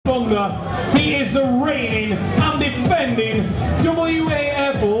Alexander. He is the reigning and defending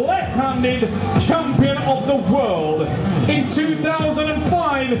WAF left-handed champion of the world. In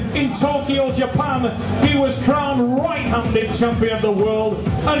 2005 in Tokyo, Japan, he was crowned right-handed champion of the world,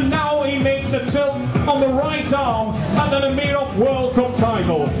 and now he makes a tilt on the right arm at the Namirov World Cup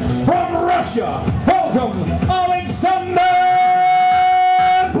title. From Russia, welcome Alexander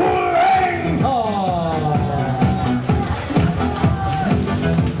Bulenkov.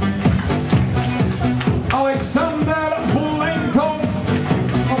 Alexander Bulenkov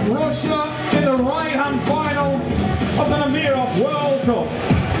of Russia in the right-hand final of the Namirov World Cup.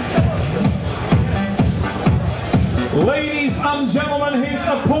 Ladies and gentlemen, his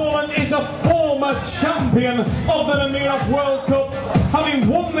opponent is a former champion of the Namirov World Cup, having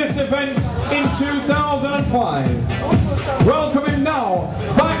won this event in 2005. Welcome him now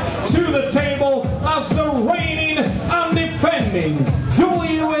back to the table as the reigning and defending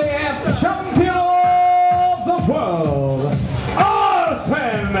WAF champion of the world,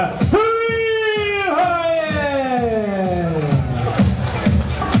 Arsen.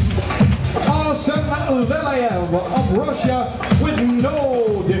 Liliev of Russia with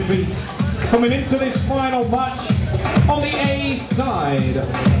no defeats coming into this final match on the A side.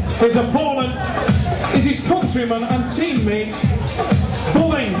 His opponent is his countryman and teammate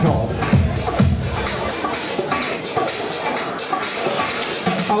Bulenkov.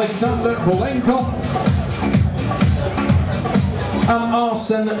 Alexander Bulenkov and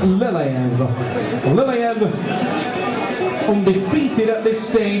Arsen Liliev. Liliev undefeated at this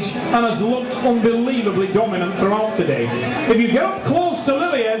stage and has looked unbelievably dominant throughout today. If you get up close to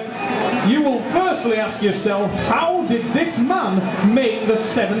Liliev, you will firstly ask yourself, how did this man make the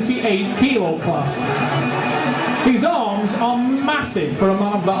 78 kilo class? His arms are massive for a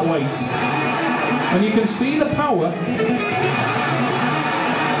man of that weight, and you can see the power.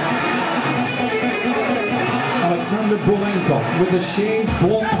 Alexander Bulenkov with the shaved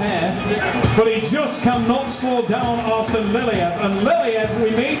blonde hair, but he just cannot slow down Arsen Liliev. And Liliev,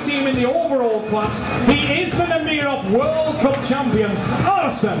 we may see him in the overall class, he is the Namirov World Cup champion.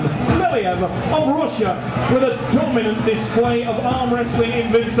 Arsen Liliev of Russia with a dominant display of arm wrestling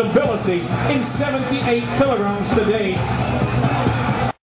invincibility in 78 kilograms today.